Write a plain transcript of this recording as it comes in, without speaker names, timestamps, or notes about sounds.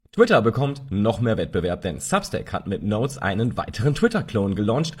Twitter bekommt noch mehr Wettbewerb, denn Substack hat mit Notes einen weiteren Twitter-Klon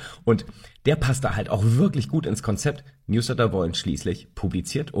gelauncht und der passt da halt auch wirklich gut ins Konzept. Newsletter wollen schließlich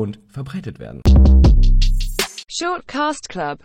publiziert und verbreitet werden. Shortcast Club